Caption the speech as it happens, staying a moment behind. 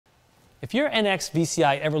If your NX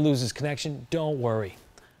VCI ever loses connection, don't worry.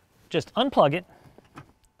 Just unplug it,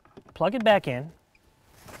 plug it back in,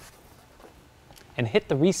 and hit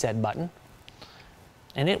the reset button,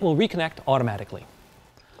 and it will reconnect automatically.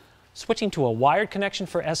 Switching to a wired connection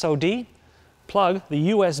for SOD, plug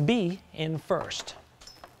the USB in first.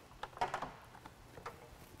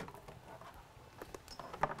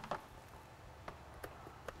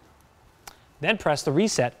 Then press the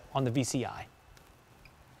reset on the VCI.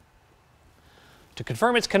 To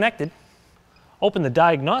confirm it's connected, open the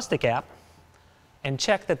diagnostic app and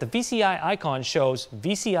check that the VCI icon shows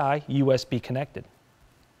VCI USB connected.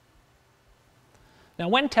 Now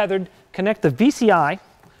when tethered, connect the VCI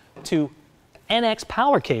to NX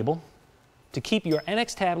power cable to keep your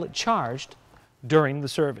NX tablet charged during the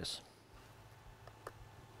service.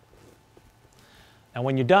 Now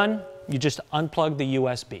when you're done, you just unplug the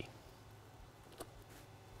USB.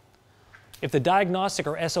 If the diagnostic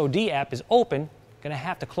or SOD app is open, you're going to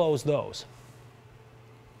have to close those.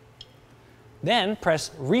 Then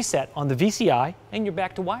press reset on the VCI and you're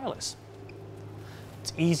back to wireless.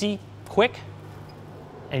 It's easy, quick,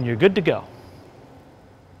 and you're good to go.